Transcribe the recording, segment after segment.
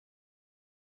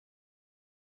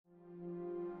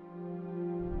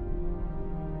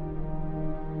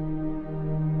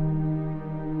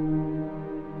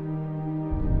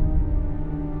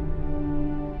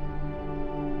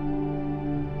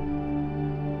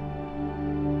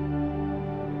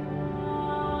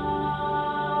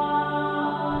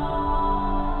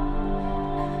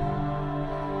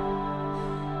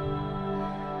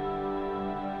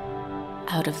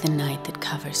out of the night that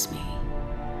covers me,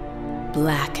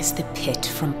 black as the pit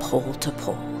from pole to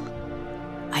pole,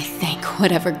 I thank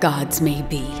whatever gods may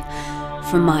be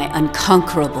for my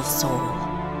unconquerable soul.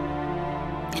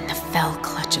 In the fell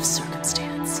clutch of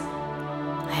circumstance,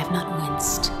 I have not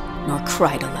winced nor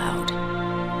cried aloud.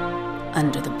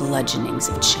 Under the bludgeonings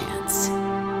of chance,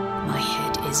 my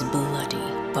head is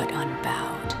bloody but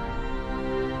unbowed.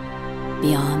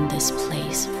 Beyond this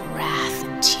place of wrath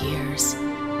and tears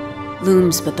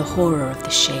looms but the horror of the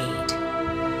shade,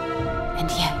 and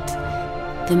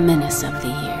yet the menace of the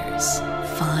years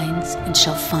finds and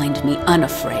shall find me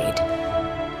unafraid.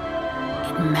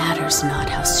 It matters not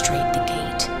how straight the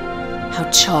gate, how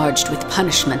charged with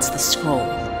punishments the scroll.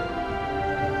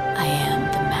 I am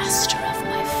the master of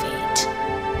my fate.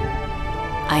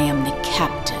 I am the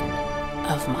captain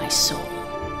of my soul.